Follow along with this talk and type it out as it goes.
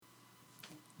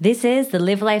This is the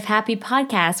Live Life Happy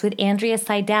podcast with Andrea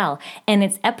Seidel, and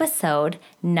it's episode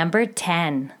number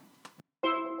 10.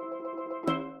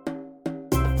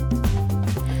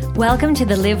 Welcome to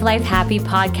the Live Life Happy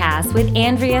podcast with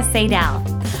Andrea Seidel.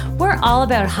 We're all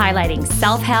about highlighting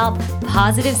self-help,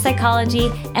 positive psychology,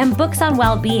 and books on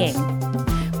well-being.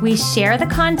 We share the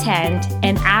content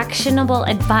and actionable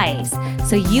advice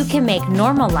so you can make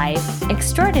normal life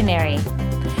extraordinary.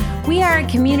 We are a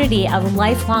community of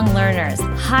lifelong learners,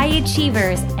 high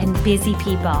achievers, and busy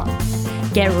people.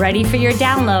 Get ready for your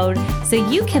download so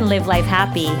you can live life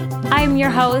happy. I'm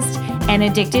your host and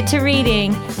addicted to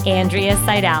reading, Andrea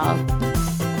Seidel.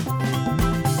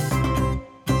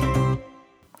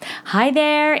 Hi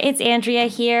there, it's Andrea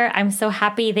here. I'm so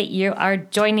happy that you are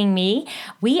joining me.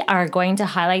 We are going to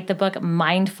highlight the book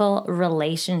Mindful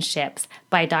Relationships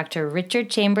by Dr. Richard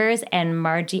Chambers and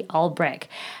Margie Ulbrich.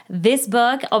 This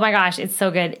book, oh my gosh, it's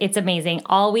so good. It's amazing.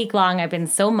 All week long, I've been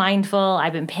so mindful.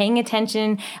 I've been paying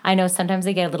attention. I know sometimes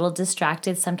I get a little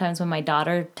distracted. Sometimes when my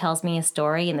daughter tells me a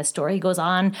story and the story goes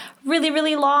on really,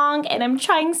 really long and I'm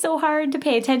trying so hard to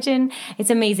pay attention. It's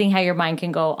amazing how your mind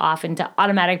can go off into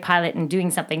automatic pilot and doing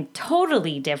something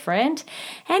totally different.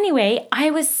 Anyway, I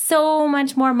was so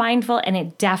much more mindful, and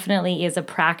it definitely is a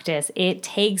practice. It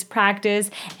takes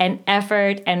practice and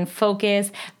effort and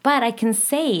focus, but I can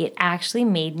say it actually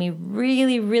made me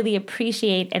really, really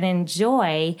appreciate and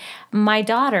enjoy my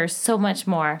daughter so much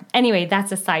more. Anyway,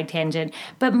 that's a side tangent,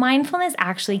 but mindfulness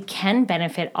actually can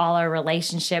benefit all our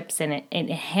relationships, and it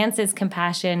enhances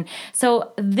compassion.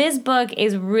 So this book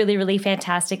is really, really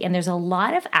fantastic, and there's a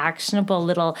lot of actionable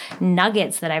little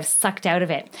nuggets that I've sucked out of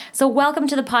it. So welcome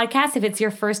to the podcast. If it's your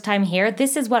first time here,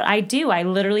 this is what I do. I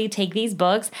literally take these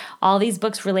books, all these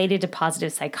books related to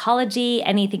positive psychology,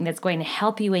 anything that's going to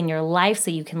help you in your life so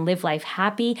you can live life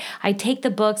happy. I take the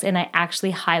books and I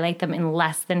actually highlight them in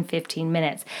less than 15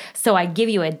 minutes. So I give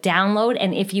you a download,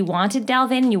 and if you want to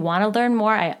delve in, you want to learn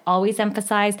more, I always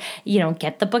emphasize,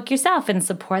 get the book yourself and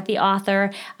support the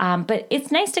author. But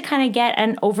it's nice to kind of get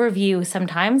an overview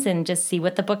sometimes and just see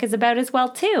what the book is about as well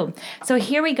too. So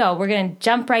here we go. We're going to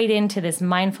jump right into this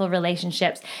mindful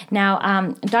relationships.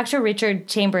 Now, Dr. Richard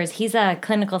Chambers, he's a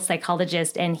clinical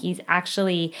psychologist, and he's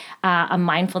actually a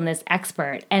mindfulness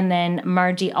expert. And then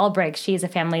Margie Ulbrich, she's a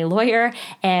family lawyer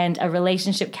and a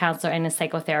relationship counselor and a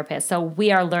psychotherapist. So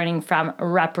we are learning from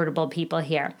reputable people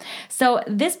here. So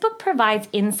this book provides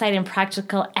insight and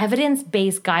practical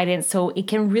evidence-based guidance so it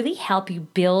can really help you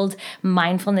build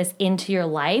mindfulness into your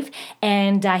life.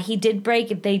 And they did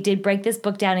break this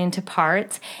book down into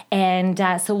parts. And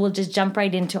so we'll just jump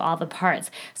right into all the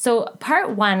parts. So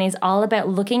part one is all about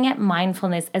looking at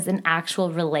mindfulness as an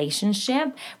actual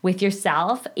relationship with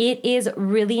yourself. It is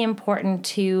really important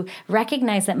to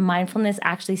recognize that mindfulness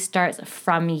actually starts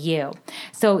from you.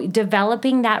 So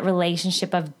developing that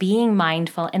relationship of being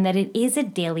mindful, and that it is a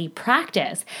daily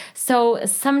practice. So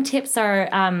some tips are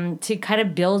to kind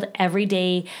of build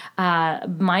everyday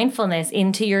mindfulness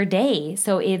into your day.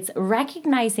 So it's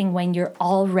recognizing when you're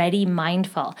already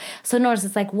mindful. So notice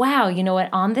it's like, wow, you know what?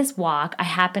 On this walk, I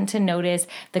happen to notice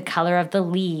the color of the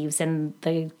leaves and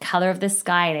the color of the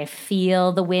sky, and I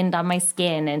feel the wind on my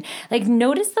skin. And like,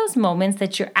 notice those moments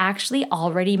that you're actually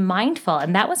already mindful.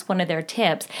 And that was one of their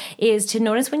tips, is to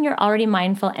notice when you're already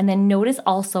mindful, and then notice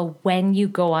also when you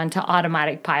go onto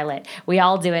automatic pilot. We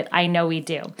all do it. I know we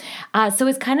do. So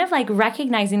it's kind of like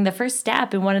recognizing the first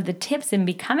step, and one of the tips in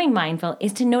becoming mindful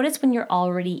is to notice when you're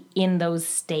already in those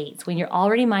states, when you're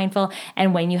already mindful,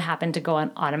 and when you happen to go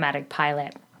on automatic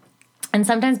pilot. And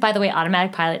sometimes, by the way,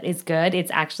 automatic pilot is good.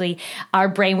 It's actually, our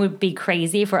brain would be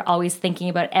crazy if we're always thinking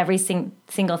about every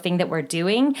single thing that we're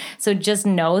doing. So just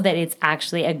know that it's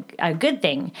actually a good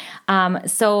thing.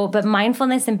 But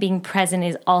mindfulness and being present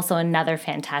is also another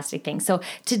fantastic thing. So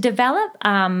to develop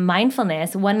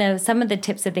mindfulness, some of the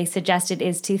tips that they suggested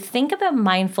is to think about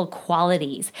mindful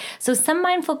qualities. So some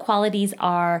mindful qualities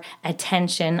are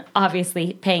attention,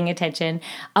 obviously paying attention,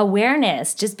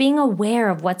 awareness, just being aware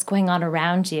of what's going on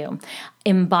around you.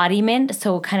 Embodiment,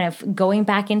 so kind of going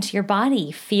back into your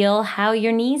body, feel how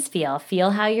your knees feel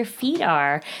how your feet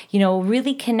are,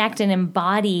 really connect and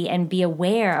embody and be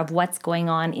aware of what's going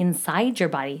on inside your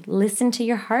body. Listen to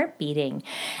your heart beating.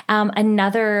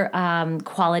 Another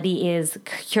quality is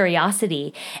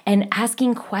curiosity, and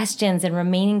asking questions and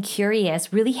remaining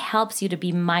curious really helps you to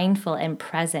be mindful and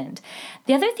present.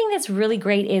 The other thing that's really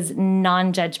great is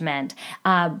non-judgment.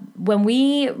 When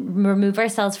we remove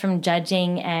ourselves from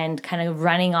judging and kind of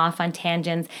running off on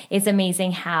tangents. It's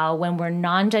amazing how when we're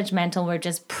non-judgmental, we're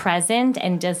just present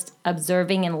and just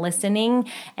observing and listening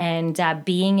and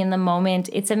being in the moment.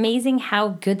 It's amazing how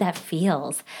good that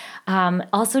feels.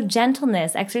 Also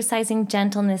gentleness, exercising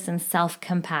gentleness and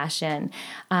self-compassion.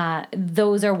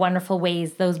 Those are wonderful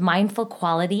ways. Those mindful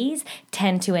qualities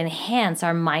tend to enhance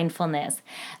our mindfulness.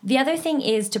 The other thing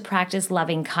is to practice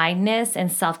loving kindness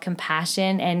and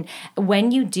self-compassion. And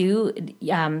when you do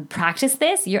practice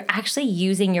this, you're actually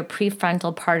using your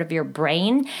prefrontal part of your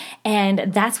brain.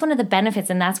 And that's one of the benefits.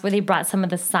 And that's where they brought some of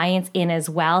the science in as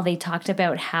well. They talked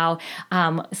about how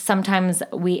sometimes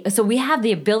we have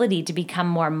the ability to become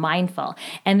more mindful.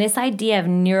 And this idea of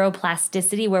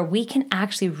neuroplasticity, where we can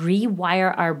actually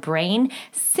rewire our brain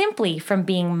simply from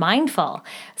being mindful.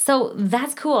 So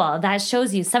that's cool. That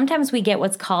shows you sometimes we get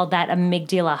what's called that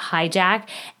amygdala hijack.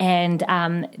 And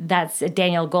that's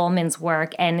Daniel Goleman's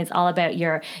work. And it's all about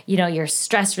your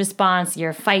stress response,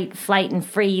 your fight, flight, and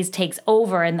freeze takes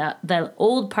over. And the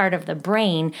old part of the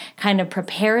brain kind of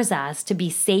prepares us to be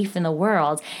safe in the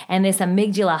world. And this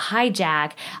amygdala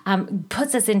hijack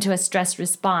puts us into a stress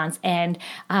response. And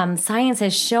science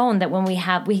has shown that when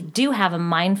we do have a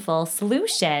mindful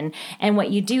solution. And what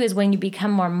you do is when you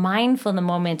become more mindful in the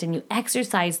moment and you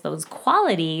exercise those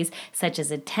qualities such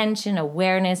as attention,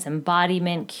 awareness,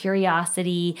 embodiment,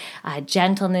 curiosity,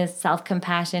 gentleness,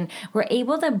 self-compassion, we're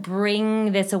able to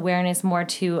bring this awareness more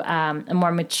to a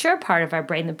more mature part of our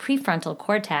brain, the prefrontal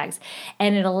cortex,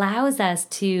 and it allows us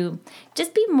to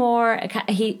just be more,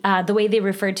 the way they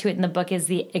refer to it in the book is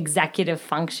the executive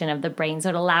function of the brain. So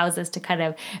it allows us to kind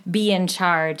of be in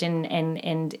charge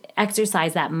and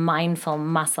exercise that mindful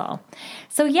muscle.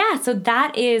 So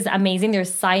that is amazing.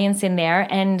 There's science in there.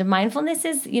 And mindfulness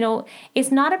is,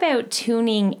 it's not about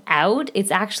tuning out.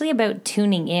 It's actually about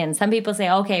tuning in. Some people say,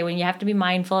 okay, when you have to be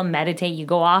mindful and meditate, you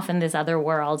go off in this other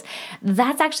world.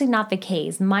 That's actually not the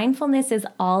case. Mindfulness is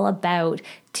all about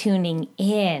tuning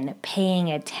in, paying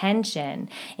attention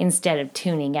instead of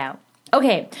tuning out.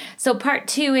 Okay, so part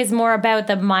 2 is more about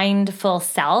the mindful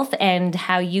self and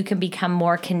how you can become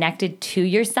more connected to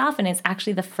yourself. And it's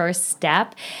actually the first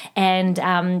step. And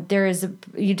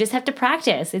you just have to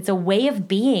practice. It's a way of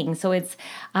being. So it's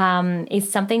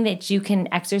something that you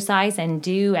can exercise and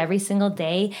do every single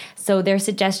day. So their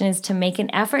suggestion is to make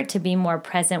an effort to be more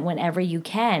present whenever you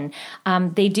can.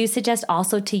 They do suggest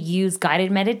also to use guided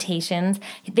meditations.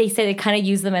 They say they kind of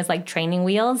use them as like training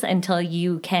wheels until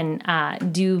you can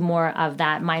do more of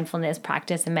that mindfulness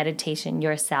practice and meditation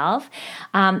yourself.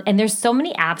 And there's so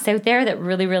many apps out there that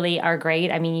really, really are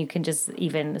great. I mean, you can just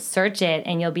even search it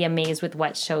and you'll be amazed with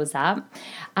what shows up.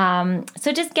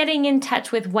 So just getting in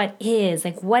touch with what is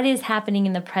happening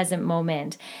in the present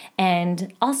moment,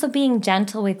 and also being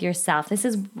gentle with yourself. This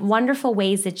is wonderful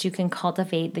ways that you can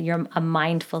cultivate a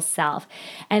mindful self,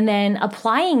 and then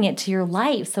applying it to your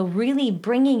life. So really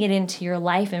bringing it into your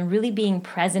life and really being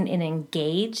present and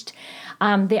engaged.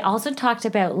 They also talked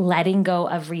about letting go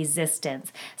of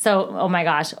resistance. So, oh my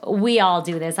gosh, we all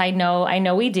do this. I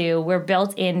know we do. We're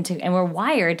built into and we're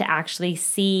wired to actually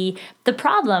see the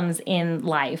problems in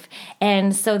life.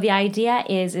 And so the idea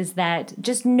is that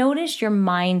just notice your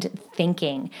mind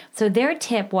thinking. So their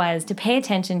tip was to pay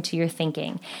attention to your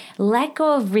thinking. Let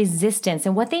go of resistance.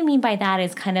 And what they mean by that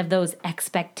is kind of those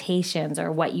expectations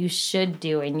or what you should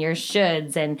do and your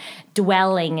shoulds and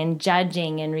dwelling and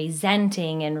judging and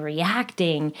resenting and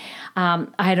reacting.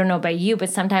 I don't know about you, but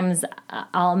sometimes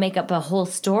I'll make up a whole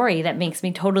story that makes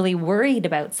me totally worried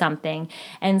about something.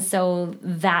 And so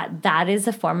that is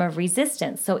a form of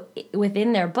resistance. So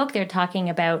within their book, they're talking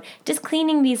about just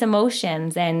cleaning these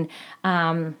emotions, and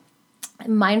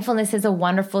mindfulness is a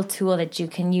wonderful tool that you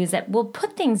can use that will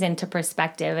put things into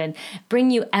perspective and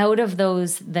bring you out of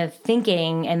the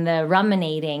thinking and the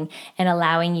ruminating and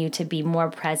allowing you to be more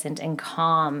present and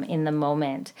calm in the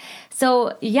moment.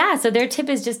 So their tip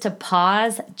is just to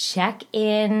pause, check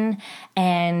in,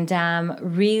 and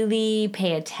really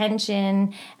pay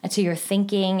attention to your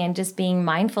thinking and just being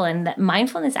mindful. And that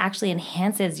mindfulness actually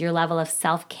enhances your level of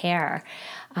self-care.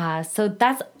 So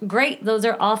that's great. Those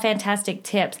are all fantastic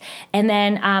tips. And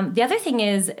then the other thing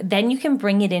is, then you can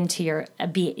bring it into your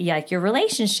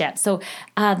relationship. So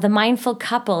the mindful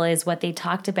couple is what they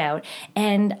talked about.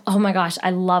 And oh my gosh,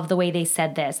 I love the way they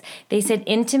said this. They said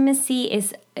intimacy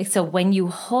is, so when you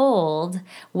hold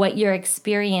what you're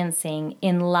experiencing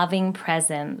in loving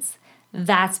presence,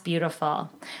 that's beautiful.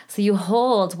 So you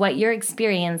hold what you're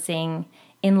experiencing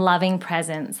in loving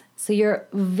presence. So you're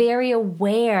very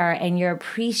aware and you're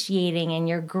appreciating and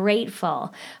you're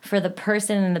grateful for the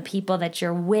person and the people that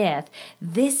you're with.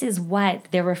 This is what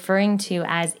they're referring to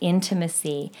as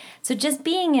intimacy. So just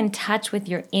being in touch with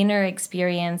your inner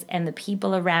experience and the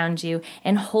people around you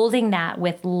and holding that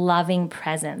with loving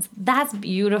presence. That's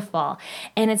beautiful.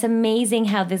 And it's amazing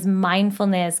how this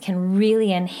mindfulness can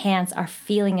really enhance our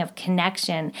feeling of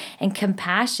connection and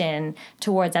compassion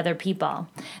towards other people.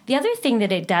 The other thing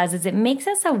that it does is it makes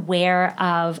us aware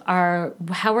of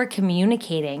how we're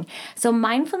communicating. So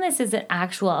mindfulness is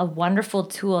a wonderful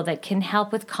tool that can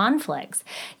help with conflicts.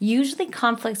 Usually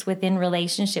conflicts within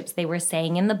relationships, they were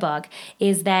saying in the book,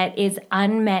 is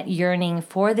unmet yearning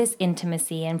for this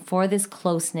intimacy and for this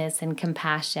closeness and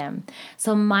compassion.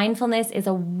 So mindfulness is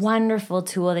a wonderful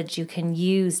tool that you can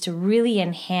use to really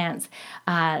enhance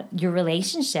your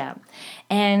relationship.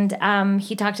 And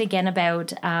he talked again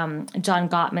about John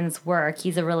Gottman's work.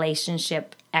 He's a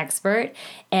relationship expert,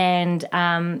 and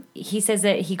he says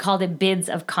that he called it bids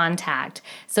of contact.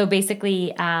 So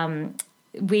basically,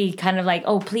 we kind of like,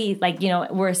 oh, please,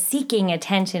 we're seeking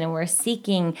attention and we're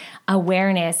seeking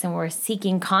awareness and we're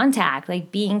seeking contact,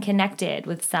 like being connected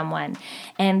with someone.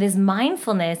 And this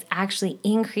mindfulness actually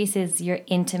increases your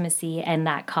intimacy and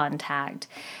that contact.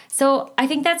 So I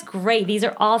think that's great. These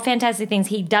are all fantastic things.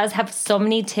 He does have so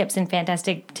many tips and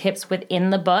fantastic tips within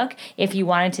the book if you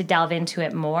wanted to delve into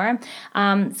it more.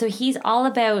 So he's all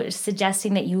about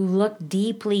suggesting that you look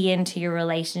deeply into your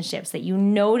relationships, that you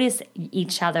notice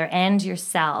each other and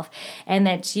yourself, and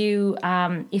that you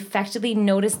effectively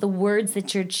notice the words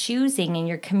that you're choosing and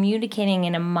you're communicating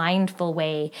in a mindful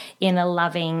way, in a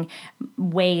loving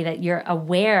way, that you're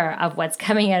aware of what's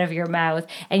coming out of your mouth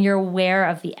and you're aware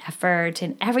of the effort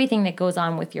and everything that goes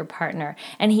on with your partner.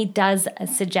 And he does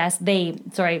suggest,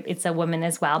 it's a woman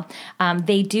as well,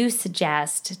 they do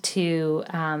suggest to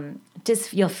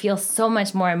you'll feel so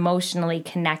much more emotionally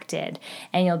connected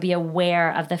and you'll be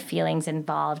aware of the feelings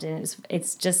involved. And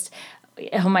it's just,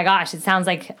 oh my gosh, it sounds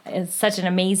like it's such an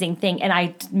amazing thing. And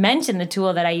I mentioned the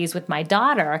tool that I use with my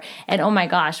daughter, and oh my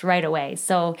gosh, right away.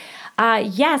 So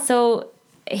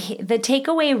the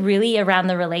takeaway really around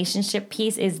the relationship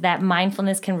piece is that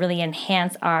mindfulness can really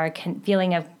enhance our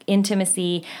feeling of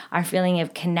intimacy, our feeling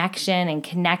of connection and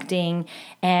connecting.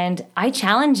 And I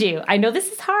challenge you. I know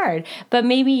this is hard, but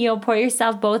maybe pour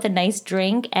yourself both a nice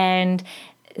drink and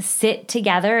sit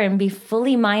together and be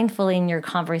fully mindful in your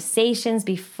conversations,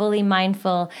 be fully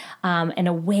mindful and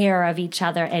aware of each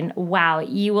other. And wow,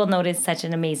 you will notice such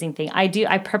an amazing thing.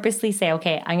 I purposely say,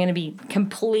 okay, I'm going to be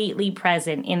completely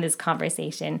present in this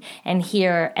conversation and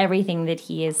hear everything that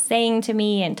he is saying to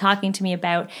me and talking to me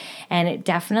about. And it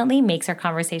definitely makes our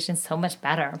conversation so much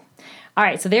better. All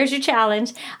right, so there's your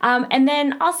challenge. And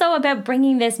then also about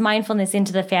bringing this mindfulness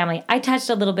into the family. I touched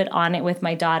a little bit on it with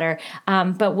my daughter,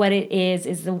 but what it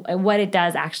what it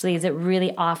does actually is it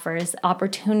really offers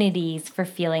opportunities for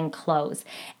feeling close.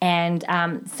 And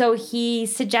so he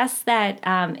suggests that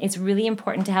it's really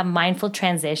important to have mindful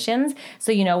transitions.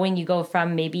 So, when you go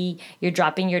from maybe you're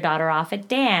dropping your daughter off at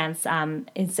dance,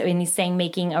 and he's saying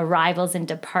making arrivals and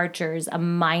departures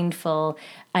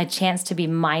a chance to be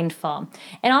mindful,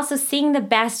 and also seeing the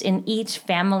best in each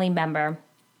family member.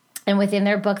 And within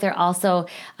their book, they're also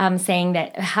saying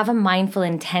that have a mindful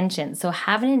intention. So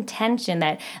have an intention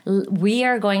that we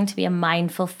are going to be a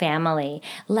mindful family.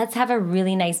 Let's have a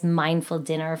really nice mindful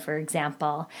dinner, for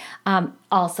example.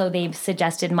 Also, they've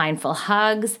suggested mindful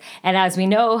hugs. And as we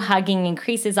know, hugging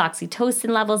increases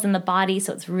oxytocin levels in the body.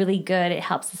 So it's really good. It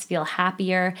helps us feel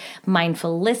happier.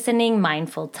 Mindful listening,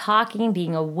 mindful talking,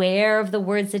 being aware of the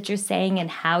words that you're saying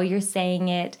and how you're saying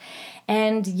it.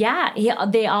 And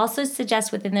they also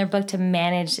suggest within their book to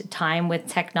manage time with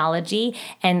technology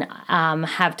and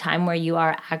have time where you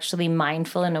are actually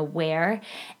mindful and aware.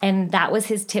 And that was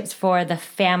his tips for the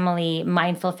family,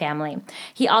 mindful family.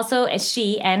 He also,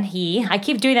 she and he, I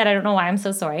keep doing that. I don't know why. I'm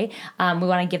so sorry. We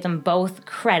want to give them both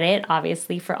credit,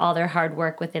 obviously, for all their hard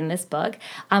work within this book.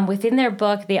 Within their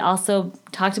book, they also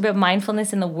talked about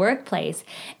mindfulness in the workplace.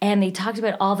 And they talked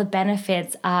about all the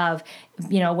benefits of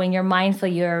when you're mindful,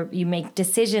 you make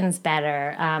decisions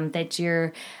better, that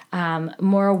you're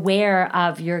more aware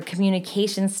of your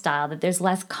communication style, that there's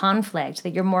less conflict,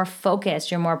 that you're more focused,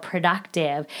 you're more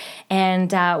productive.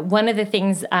 And one of the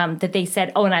things that they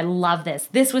said, and I love this.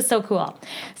 This was so cool.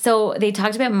 So they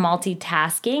talked about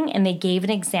multitasking, and they gave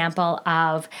an example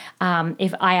of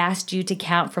if I asked you to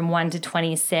count from 1 to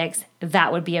 26,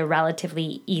 that would be a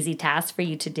relatively easy task for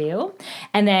you to do.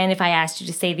 And then if I asked you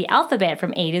to say the alphabet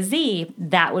from A to Z,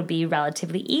 that would be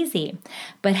relatively easy.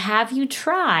 But have you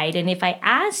tried, and if I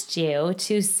asked you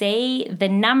to say the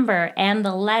number and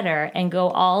the letter and go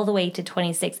all the way to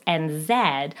 26 and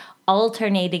Z,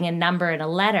 alternating a number and a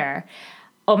letter,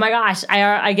 oh my gosh,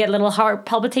 I get little heart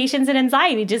palpitations and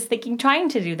anxiety just trying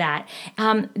to do that.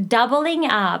 Doubling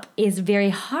up is very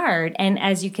hard. And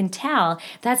as you can tell,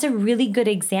 that's a really good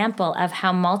example of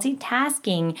how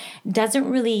multitasking doesn't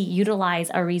really utilize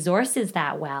our resources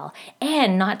that well.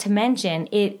 And not to mention,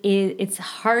 it's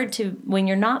hard to, when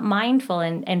you're not mindful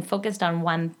and focused on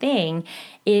one thing,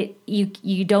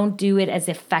 you don't do it as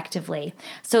effectively.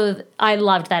 So I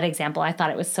loved that example. I thought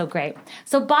it was so great.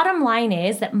 So bottom line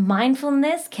is that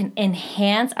mindfulness can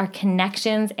enhance our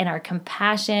connections and our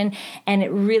compassion, and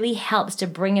it really helps to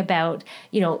bring about,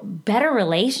 better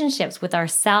relationships with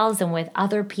ourselves and with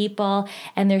other people.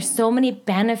 And there's so many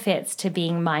benefits to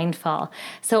being mindful.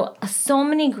 So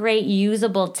many great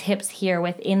usable tips here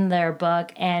within their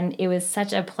book, and it was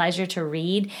such a pleasure to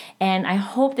read. And I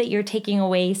hope that you're taking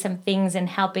away some things and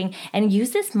helping and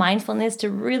use this mindfulness to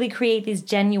really create these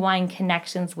genuine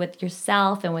connections with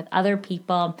yourself and with other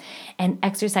people and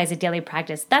exercise a daily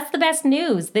practice. That's the best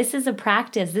news. This is a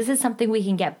practice. This is something we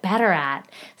can get better at.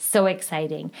 So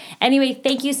exciting. Anyway,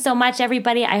 thank you so much,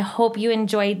 everybody. I hope you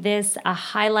enjoyed this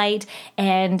highlight.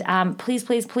 And please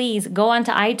go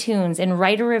onto iTunes and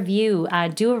write a review,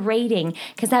 do a rating,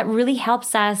 because that really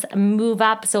helps us move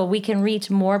up so we can reach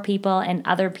more people and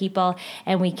other people,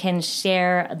 and we can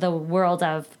share the world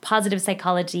of positive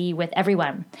psychology with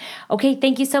everyone. Okay,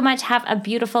 thank you so much. Have a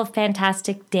beautiful,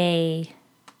 fantastic day.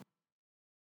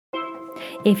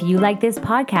 If you like this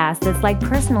podcast that's like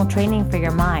personal training for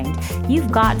your mind,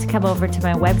 you've got to come over to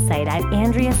my website at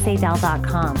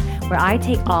andreaseidel.com, where I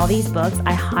take all these books,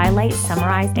 I highlight,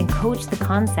 summarize, and coach the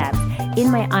concepts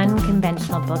in my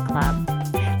unconventional book club.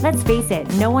 Let's face it,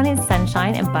 no one is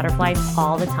sunshine and butterflies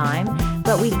all the time,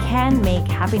 but we can make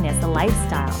happiness a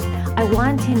lifestyle. I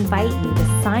want to invite you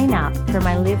to sign up for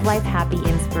my Live Life Happy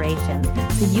Inspirations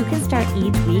so you can start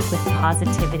each week with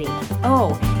positivity.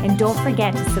 Oh, and don't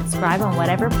forget to subscribe on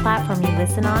whatever platform you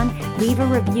listen on. Leave a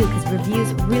review because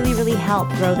reviews really help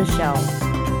grow the show.